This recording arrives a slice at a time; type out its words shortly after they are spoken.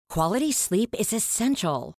Quality sleep is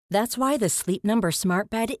essential. That's why the Sleep Number Smart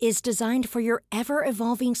Bed is designed for your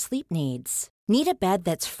ever-evolving sleep needs. Need a bed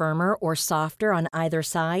that's firmer or softer on either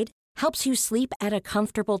side? Helps you sleep at a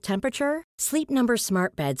comfortable temperature? Sleep Number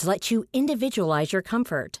Smart Beds let you individualize your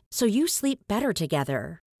comfort, so you sleep better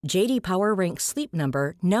together. J.D. Power ranks Sleep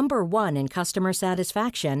Number number 1 in customer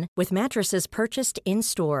satisfaction with mattresses purchased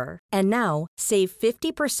in-store. And now, save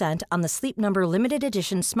 50% on the Sleep Number Limited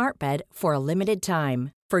Edition Smart Bed for a limited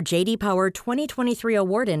time. For J.D. Power 2023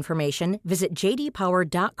 award information, visit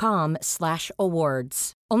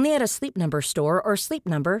jdpower.com/awards. Only at a Sleep Number store or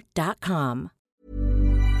sleepnumber.com.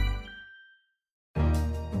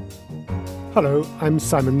 Hello, I'm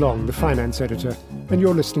Simon Long, the finance editor, and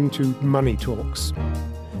you're listening to Money Talks.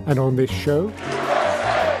 And on this show,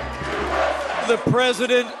 the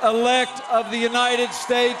President-elect of the United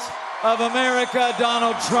States of America,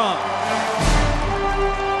 Donald Trump.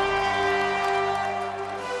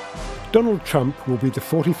 Donald Trump will be the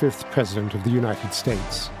 45th President of the United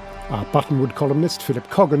States. Our Buttonwood columnist, Philip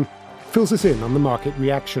Coggan, fills us in on the market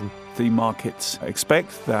reaction. The markets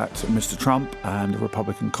expect that Mr. Trump and the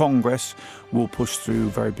Republican Congress will push through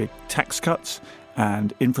very big tax cuts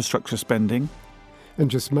and infrastructure spending.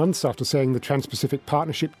 And just months after saying the Trans-Pacific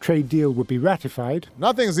Partnership trade deal would be ratified,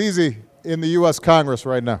 nothing's easy in the U.S. Congress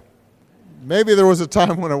right now. Maybe there was a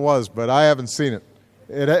time when it was, but I haven't seen it.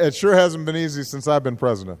 It sure hasn't been easy since I've been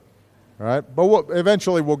president. All right? But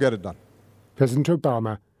eventually we'll get it done. President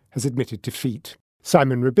Obama has admitted defeat.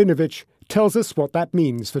 Simon Rabinovich tells us what that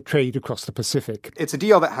means for trade across the Pacific. It's a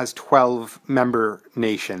deal that has 12 member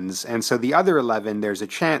nations, and so the other 11, there's a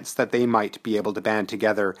chance that they might be able to band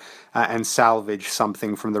together and salvage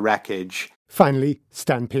something from the wreckage. Finally,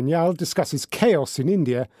 Stan Pinyal discusses chaos in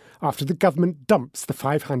India after the government dumps the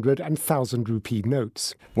 500 and 1,000 rupee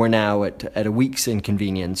notes. We're now at a week's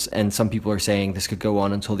inconvenience, and some people are saying this could go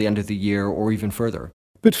on until the end of the year or even further.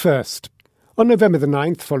 But first, on November the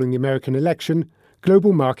 9th, following the American election,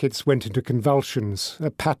 global markets went into convulsions,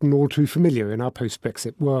 a pattern all too familiar in our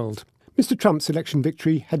post-Brexit world. Mr. Trump's election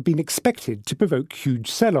victory had been expected to provoke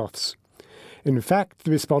huge sell-offs. In fact,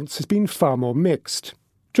 the response has been far more mixed.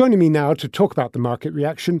 Joining me now to talk about the market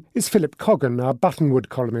reaction is Philip Coggan, our Buttonwood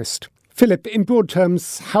columnist. Philip, in broad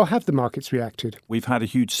terms, how have the markets reacted? We've had a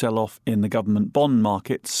huge sell-off in the government bond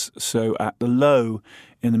markets. So at the low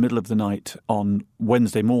in the middle of the night on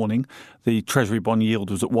Wednesday morning, the Treasury bond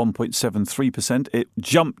yield was at 1.73%. It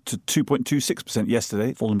jumped to 2.26%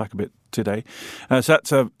 yesterday, fallen back a bit today. So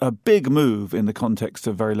that's a big move in the context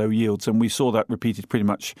of very low yields. And we saw that repeated pretty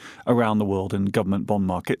much around the world in government bond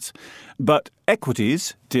markets. But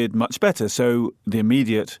equities did much better. So the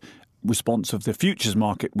immediate response of the futures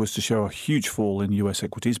market was to show a huge fall in US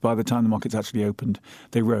equities. By the time the markets actually opened,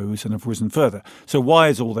 they rose and have risen further. So why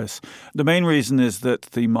is all this? The main reason is that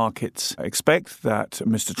the markets expect that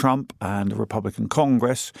Mr. Trump and the Republican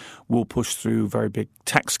Congress will push through very big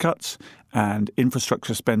tax cuts and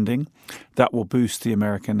infrastructure spending that will boost the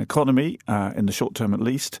American economy, in the short term at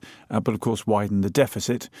least, but of course widen the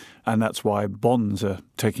deficit. And that's why bonds are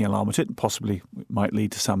taking alarm at it. Possibly might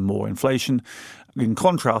lead to some more inflation. In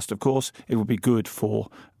contrast, of course, it will be good for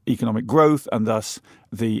economic growth and thus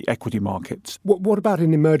the equity markets. What about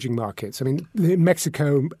in emerging markets? I mean, in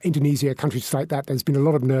Mexico, Indonesia, countries like that, there's been a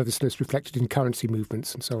lot of nervousness reflected in currency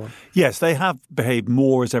movements and so on. Yes, they have behaved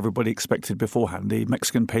more as everybody expected beforehand, the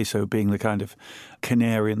Mexican peso being the kind of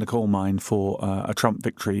canary in the coal mine for a Trump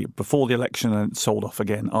victory before the election and it sold off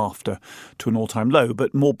again after to an all-time low.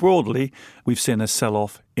 But more broadly, we've seen a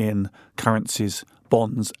sell-off in currencies,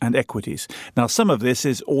 bonds and equities. Now, some of this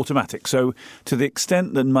is automatic. So to the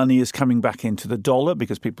extent that money is coming back into the dollar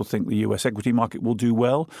because people think the US equity market will do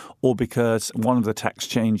well, or because one of the tax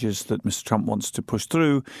changes that Mr. Trump wants to push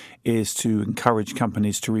through is to encourage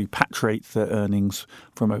companies to repatriate their earnings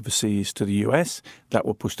from overseas to the US, that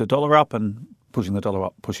will push the dollar up, and pushing the dollar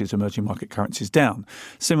up pushes emerging market currencies down.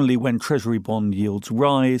 Similarly, when Treasury bond yields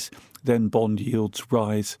rise, then bond yields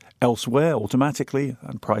rise elsewhere automatically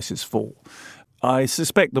and prices fall. I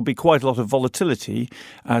suspect there'll be quite a lot of volatility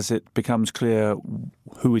as it becomes clear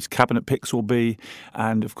who his cabinet picks will be,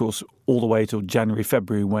 and of course all the way till January,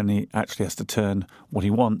 February, when he actually has to turn what he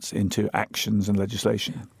wants into actions and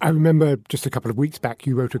legislation. I remember just a couple of weeks back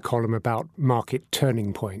you wrote a column about market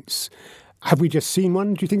turning points. Have we just seen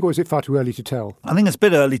one, do you think, or is it far too early to tell? I think it's a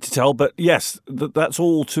bit early to tell, but yes, that's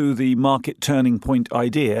all to the market turning point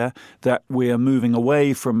idea that we are moving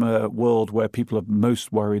away from a world where people are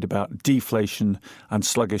most worried about deflation and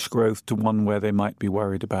sluggish growth to one where they might be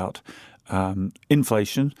worried about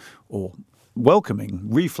inflation or welcoming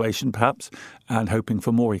reflation, perhaps, and hoping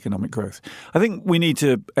for more economic growth. I think we need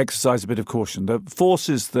to exercise a bit of caution. The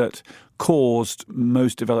forces that caused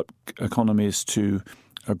most developed economies to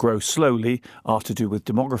grow slowly are to do with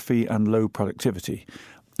demography and low productivity.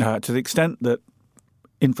 To the extent that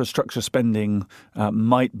infrastructure spending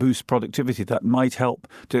might boost productivity, that might help.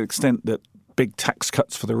 To the extent that big tax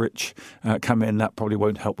cuts for the rich come in, that probably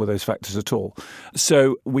won't help with those factors at all.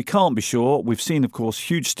 So we can't be sure. We've seen, of course,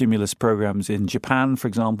 huge stimulus programs in Japan, for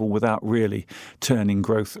example, without really turning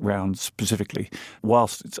growth around specifically.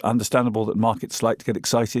 Whilst it's understandable that markets like to get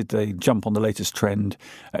excited, they jump on the latest trend,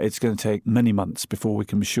 it's going to take many months before we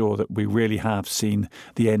can be sure that we really have seen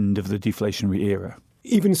the end of the deflationary era.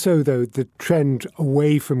 Even so, though, the trend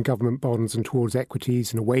away from government bonds and towards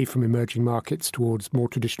equities and away from emerging markets towards more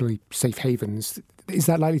traditionally safe havens, is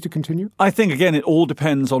that likely to continue? I think, again, it all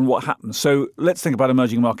depends on what happens. So let's think about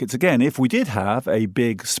emerging markets again. If we did have a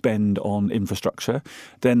big spend on infrastructure,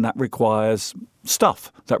 then that requires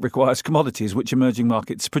stuff, that requires commodities, which emerging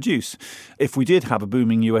markets produce. If we did have a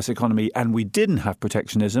booming US economy and we didn't have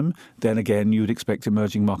protectionism, then again, you'd expect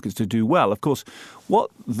emerging markets to do well. Of course, what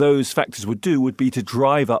those factors would do would be to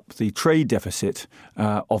drive up the trade deficit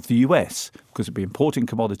of the US, because it'd be importing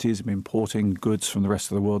commodities, it'd be importing goods from the rest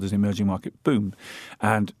of the world as the emerging market boomed.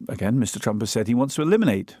 And again, Mr. Trump has said he wants to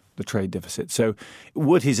eliminate the trade deficit. So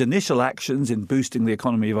would his initial actions in boosting the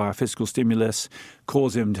economy via fiscal stimulus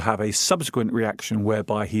cause him to have a subsequent reaction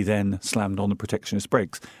whereby he then slammed on the protectionist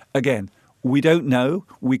brakes? Again, we don't know.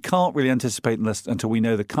 We can't really anticipate until we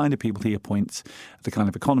know the kind of people he appoints, the kind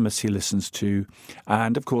of economists he listens to.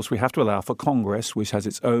 And, of course, we have to allow for Congress, which has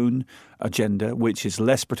its own agenda, which is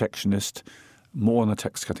less protectionist, more on the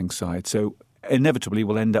tax-cutting side. So inevitably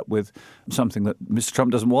we'll end up with something that Mr.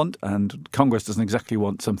 Trump doesn't want and Congress doesn't exactly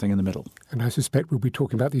want, something in the middle. And I suspect we'll be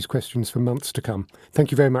talking about these questions for months to come.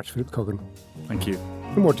 Thank you very much, Philip Coggan. Thank you.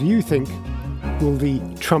 And what do you think? Will the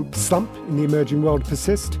Trump slump in the emerging world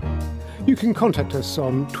persist? You can contact us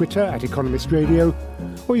on Twitter at Economist Radio,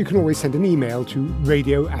 or you can always send an email to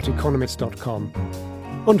radio@economist.com.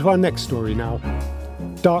 On to our next story now.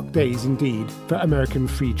 Dark days indeed for American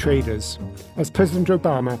free traders, as President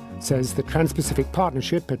Obama says the Trans-Pacific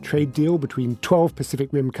Partnership, a trade deal between 12 Pacific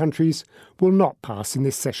Rim countries, will not pass in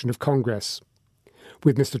this session of Congress.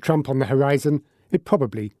 With Mr. Trump on the horizon, it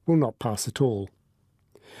probably will not pass at all.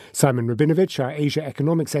 Simon Rabinovich, our Asia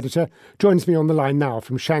economics editor, joins me on the line now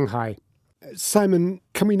from Shanghai. Simon,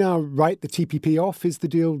 can we now write the TPP off? Is the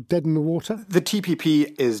deal dead in the water? The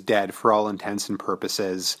TPP is dead for all intents and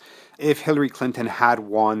purposes. If Hillary Clinton had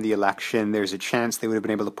won the election, there's a chance they would have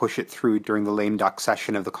been able to push it through during the lame duck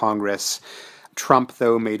session of the Congress. Trump,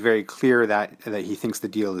 though, made very clear that he thinks the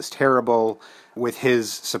deal is terrible. With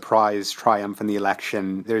his surprise triumph in the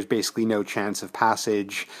election, there's basically no chance of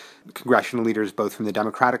passage. Congressional leaders, both from the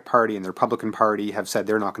Democratic Party and the Republican Party, have said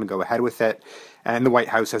they're not going to go ahead with it. And the White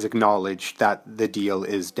House has acknowledged that the deal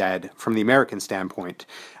is dead from the American standpoint.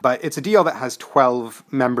 But it's a deal that has 12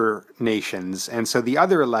 member nations. And so the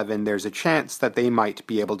other 11, there's a chance that they might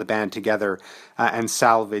be able to band together and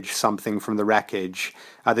salvage something from the wreckage.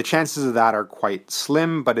 The chances of that are quite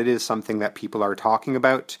slim, but it is something that people are talking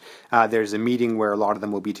about. There's a meeting where a lot of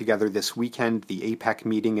them will be together this weekend, the APEC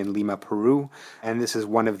meeting in Lima, Peru. And this is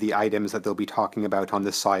one of the items that they'll be talking about on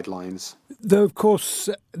the sidelines. Though, of course,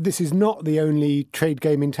 this is not the only trade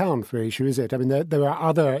game in town for Asia, is it? I mean, there are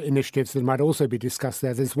other initiatives that might also be discussed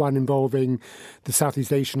there. There's one involving the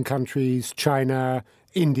Southeast Asian countries, China,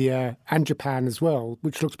 India and Japan as well,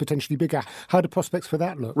 which looks potentially bigger. How do prospects for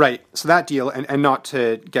that look? Right. So that deal, and not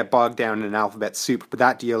to get bogged down in an alphabet soup, but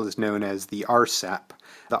that deal is known as the RCEP.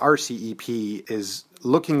 The RCEP is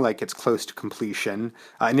looking like it's close to completion.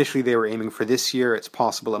 Initially, they were aiming for this year. It's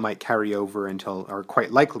possible it might carry over until, or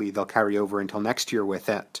quite likely they'll carry over until next year with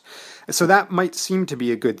it. So that might seem to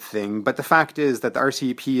be a good thing, but the fact is that the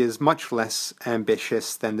RCEP is much less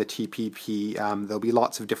ambitious than the TPP. There'll be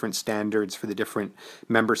lots of different standards for the different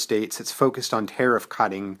member states. It's focused on tariff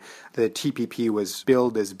cutting. The TPP was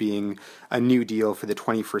billed as being a new deal for the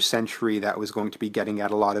 21st century that was going to be getting at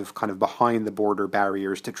a lot of kind of behind the border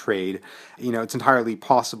barriers to trade. You know, it's entirely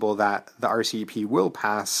possible that the RCEP will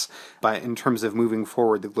pass, but in terms of moving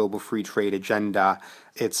forward the global free trade agenda,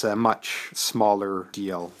 it's a much smaller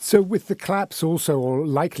deal. So with the collapse also, or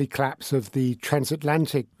likely collapse of the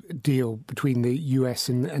transatlantic deal between the US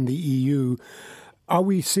and the EU, Are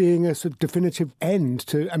we seeing a sort of definitive end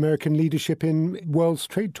to American leadership in world's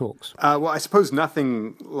trade talks? Well, I suppose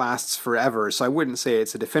nothing lasts forever, so I wouldn't say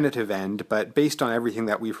it's a definitive end, but based on everything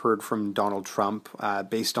that we've heard from Donald Trump,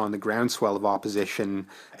 based on the groundswell of opposition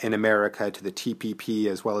in America to the TPP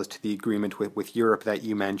as well as to the agreement with Europe that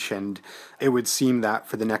you mentioned, it would seem that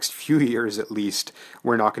for the next few years at least,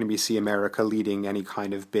 we're not going to see America leading any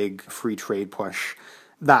kind of big free trade push.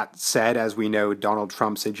 That said, as we know, Donald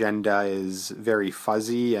Trump's agenda is very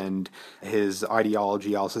fuzzy and his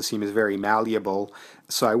ideology also seems very malleable.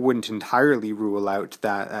 So I wouldn't entirely rule out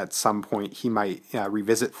that at some point he might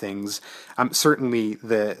revisit things. Certainly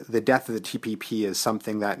the death of the TPP is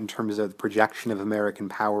something that in terms of the projection of American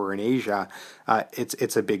power in Asia,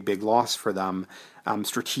 it's a big loss for them.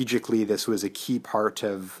 Strategically, this was a key part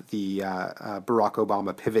of the Barack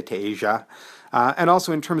Obama pivot to Asia. And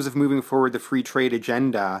also in terms of moving forward the free trade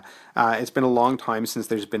agenda, it's been a long time since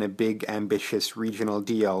there's been a big, ambitious regional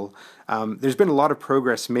deal. There's been a lot of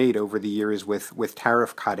progress made over the years with tariff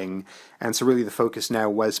cutting, and so really the focus now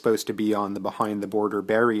was supposed to be on the behind-the-border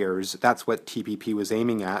barriers. That's what TPP was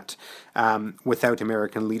aiming at. Without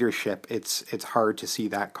American leadership, it's hard to see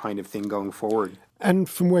that kind of thing going forward. And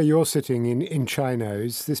from where you're sitting in China,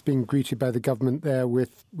 is this being greeted by the government there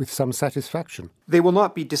with some satisfaction? They will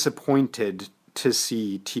not be disappointed to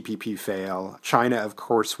see TPP fail. China, of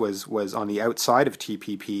course, was on the outside of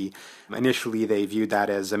TPP. Initially, they viewed that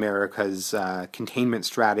as America's containment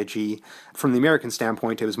strategy. From the American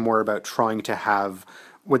standpoint, it was more about trying to have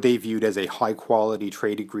what they viewed as a high-quality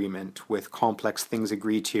trade agreement with complex things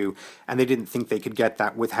agreed to, and they didn't think they could get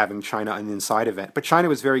that with having China on the inside of it. But China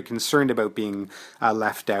was very concerned about being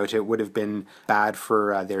left out. It would have been bad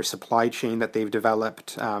for their supply chain that they've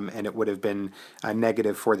developed, and it would have been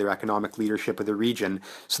negative for their economic leadership of the region.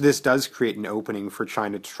 So this does create an opening for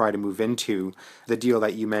China to try to move into. The deal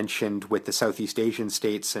that you mentioned with the Southeast Asian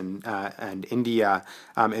states and India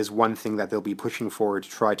is one thing that they'll be pushing forward to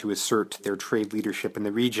try to assert their trade leadership in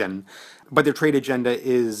the region. But their trade agenda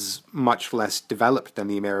is much less developed than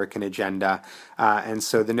the American agenda. And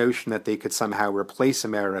so the notion that they could somehow replace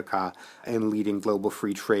America in leading global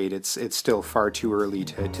free trade, it's still far too early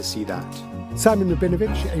to see that. Simon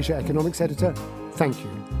Rabinovich, Asia Economics Editor, thank you.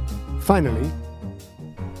 Finally,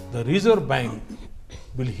 the Reserve Bank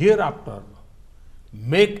will hereafter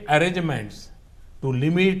make arrangements to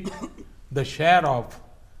limit the share of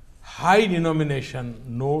high-denomination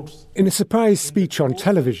notes. In a surprise speech on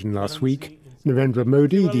television last week, Narendra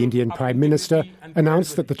Modi, the Indian Prime Minister,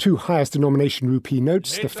 announced that the two highest denomination rupee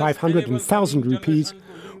notes, the 500 and 1,000 rupees,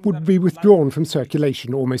 would be withdrawn from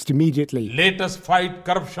circulation almost immediately. Let us fight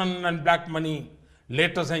corruption and black money.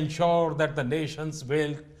 Let us ensure that the nation's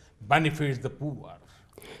wealth benefits the poor.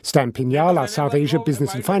 Stan Pinyal, our South Asia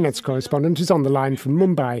business and finance correspondent, is on the line from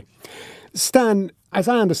Mumbai. Stan, as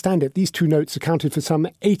I understand it, these two notes accounted for some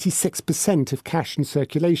 86% of cash in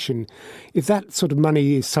circulation. If that sort of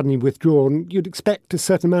money is suddenly withdrawn, you'd expect a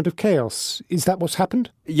certain amount of chaos. Is that what's happened?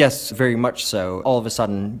 Yes, very much so. All of a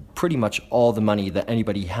sudden, pretty much all the money that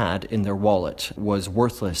anybody had in their wallet was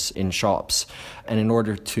worthless in shops. And in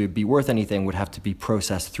order to be worth anything, would have to be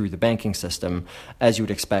processed through the banking system. As you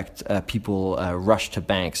would expect, people rushed to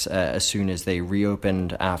banks as soon as they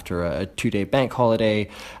reopened after a 2-day bank holiday,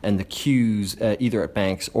 and the queues, either at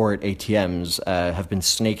banks or at ATMs, have been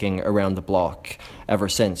snaking around the block ever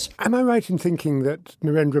since. Am I right in thinking that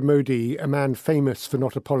Narendra Modi, a man famous for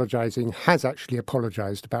not apologising, has actually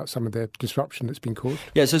apologised about some of the disruption that's been caused?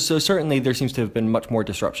 Yeah, so certainly there seems to have been much more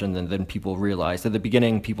disruption than people realised. At the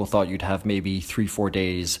beginning, people thought you'd have maybe 3-4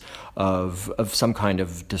 days of some kind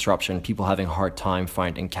of disruption, people having a hard time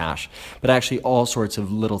finding cash. But actually all sorts of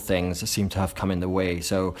little things seem to have come in the way.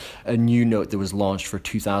 So a new note that was launched for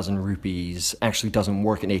 2,000 rupees actually doesn't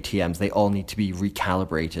work in ATMs. They all need to be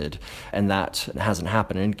recalibrated, and that hasn't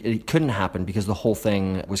happened. And it couldn't happen because the whole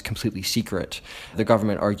thing was completely secret. The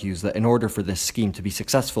government argues that in order for this scheme to be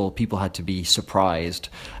successful, people had to be surprised.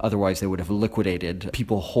 Otherwise, they would have liquidated.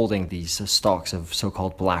 People holding these stocks of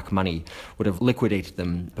so-called black money would have liquidated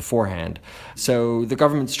them beforehand. So the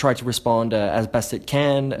government's tried to respond as best it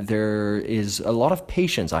can. There is a lot of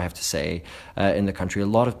patience, I have to say, in the country. A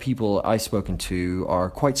lot of people I've spoken to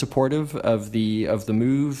are quite supportive of the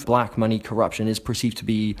move. Black money corruption is perceived to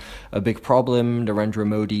be a big problem. Narendra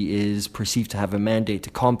Modi is perceived to have a mandate to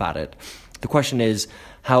combat it. The question is,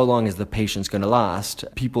 how long is the patience going to last?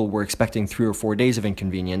 People were expecting 3 or 4 days of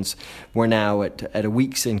inconvenience. We're now at a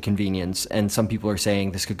week's inconvenience, and some people are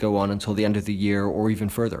saying this could go on until the end of the year or even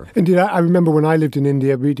further. Indeed, I remember when I lived in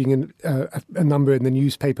India reading a number in the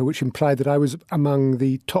newspaper which implied that I was among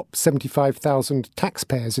the top 75,000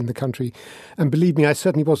 taxpayers in the country. And believe me, I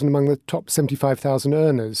certainly wasn't among the top 75,000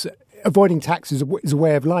 earners. Avoiding taxes is a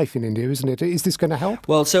way of life in India, isn't it? Is this going to help?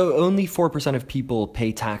 Well, so only 4% of people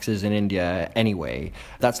pay taxes in India anyway.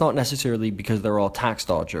 That's not necessarily because they're all tax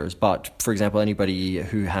dodgers, but, for example, anybody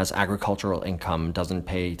who has agricultural income doesn't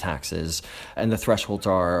pay taxes, and the thresholds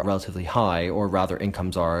are relatively high, or rather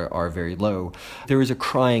incomes are very low. There is a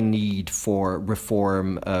crying need for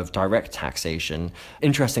reform of direct taxation.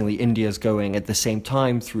 Interestingly, India is going at the same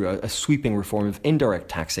time through a sweeping reform of indirect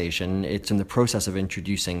taxation. It's in the process of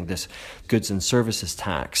introducing this goods and services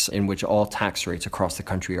tax, in which all tax rates across the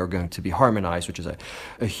country are going to be harmonized, which is a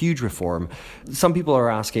huge reform. Some people are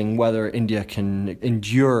asking whether India can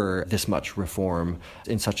endure this much reform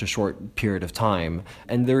in such a short period of time.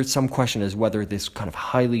 And there is some question as whether this kind of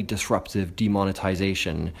highly disruptive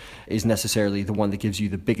demonetization is necessarily the one that gives you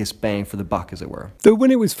the biggest bang for the buck, as it were. Though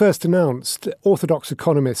when it was first announced, orthodox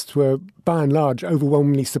economists were by and large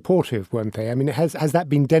overwhelmingly supportive, weren't they? I mean, has that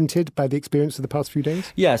been dented by the experience of the past few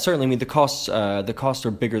days? Yeah, certainly. I mean, the costs are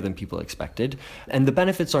bigger than people expected, and the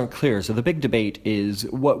benefits aren't clear. So the big debate is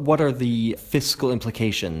what are the fiscal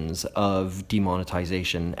implications of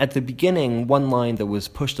demonetization? At the beginning, one line that was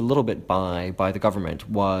pushed a little bit by the government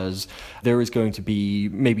was there is going to be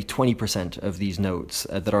maybe 20% of these notes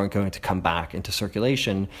that aren't going to come back into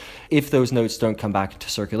circulation. If those notes don't come back into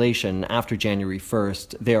circulation after January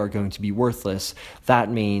 1st, they are going to be worthless.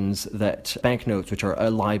 That means that banknotes, which are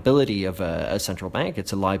a liability of a central bank,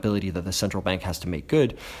 it's a liability that the central bank has to make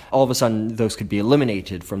good, all of a sudden those could be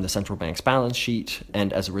eliminated from the central bank's balance sheet,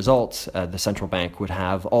 and as a result, the central bank would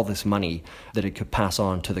have all this money that it could pass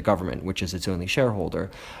on to the government, which is its only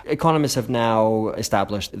shareholder. Economists have now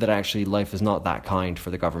established that actually life is not that kind for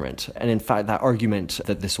the government, and in fact that argument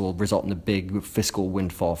that this will result in a big fiscal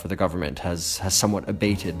windfall for the government has somewhat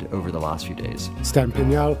abated over the last few days. Stan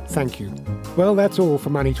Pignal, thank you. Well, that's all for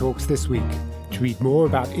Money Talks this week. To read more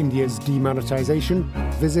about India's demonetization,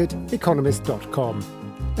 visit economist.com.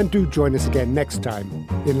 And do join us again next time.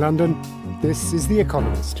 In London, this is The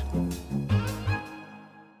Economist.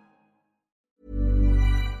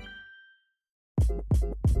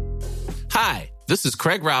 Hi, this is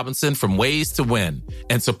Craig Robinson from Ways to Win,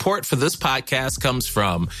 and support for this podcast comes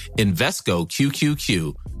from Invesco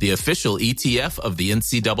QQQ, the official ETF of the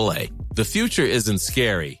NCAA. The future isn't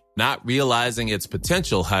scary. Not realizing its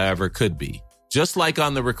potential, however, could be. Just like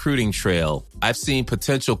on the recruiting trail, I've seen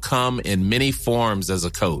potential come in many forms as a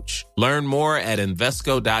coach. Learn more at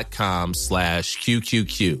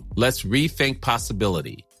Invesco.com/QQQ. Let's rethink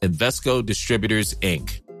possibility. Invesco Distributors,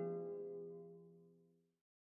 Inc.